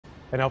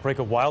An outbreak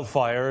of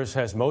wildfires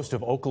has most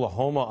of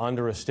Oklahoma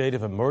under a state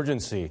of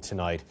emergency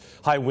tonight.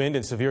 High wind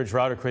and severe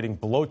drought are creating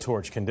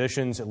blowtorch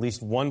conditions. At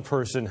least one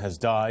person has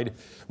died.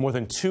 More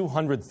than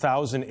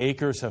 200,000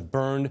 acres have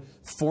burned.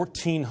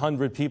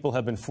 1,400 people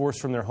have been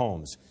forced from their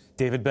homes.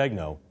 David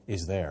Begnaud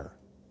is there.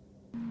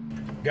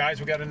 Guys,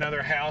 we got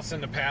another house in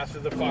the path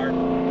of the fire.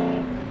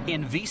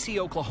 In VC,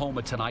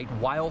 Oklahoma tonight,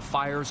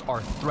 wildfires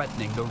are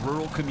threatening the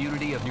rural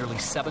community of nearly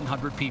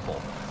 700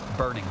 people,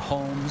 burning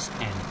homes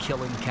and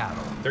killing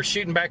cattle. They're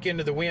shooting back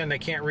into the wind. They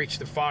can't reach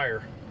the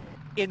fire.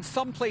 In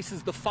some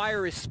places, the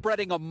fire is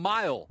spreading a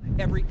mile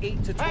every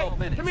 8 to 12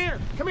 minutes.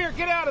 Come here,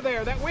 get out of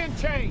there. That wind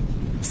changed.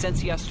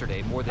 Since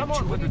yesterday, more than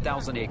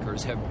 200,000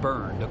 acres have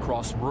burned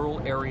across rural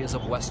areas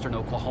of western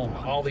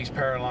Oklahoma. All these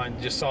power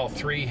lines, just saw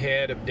 3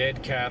 head of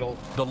dead cattle.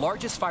 The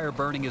largest fire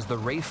burning is the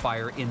Ray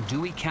Fire in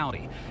Dewey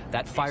County.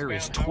 That fire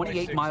is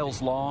 28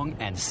 miles long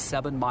and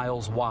 7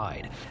 miles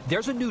wide.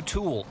 There's a new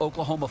tool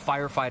Oklahoma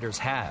firefighters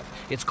have.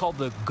 It's called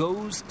the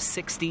GOES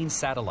 16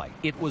 satellite.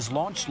 It was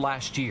launched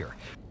last year.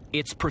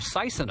 It's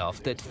precise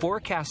enough that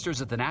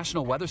forecasters at the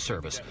National Weather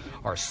Service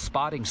are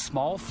spotting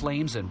small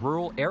flames in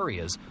rural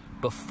areas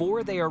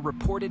before they are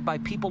reported by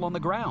people on the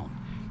ground.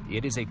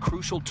 It is a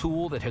crucial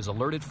tool that has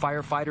alerted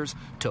firefighters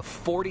to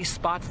 40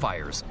 spot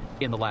fires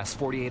in the last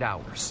 48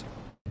 hours.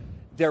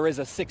 There is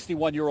a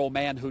 61-year-old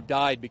man who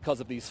died because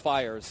of these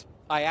fires.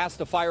 I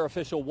asked a fire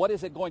official, what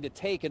is it going to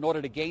take in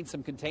order to gain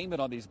some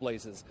containment on these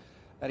blazes?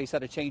 And he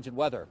said a change in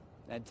weather.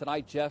 And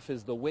tonight, Jeff,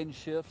 as the wind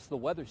shifts, the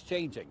weather's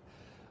changing,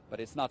 but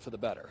it's not for the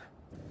better.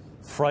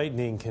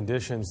 Frightening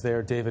conditions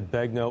there. David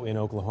Begnaud in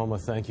Oklahoma,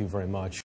 thank you very much.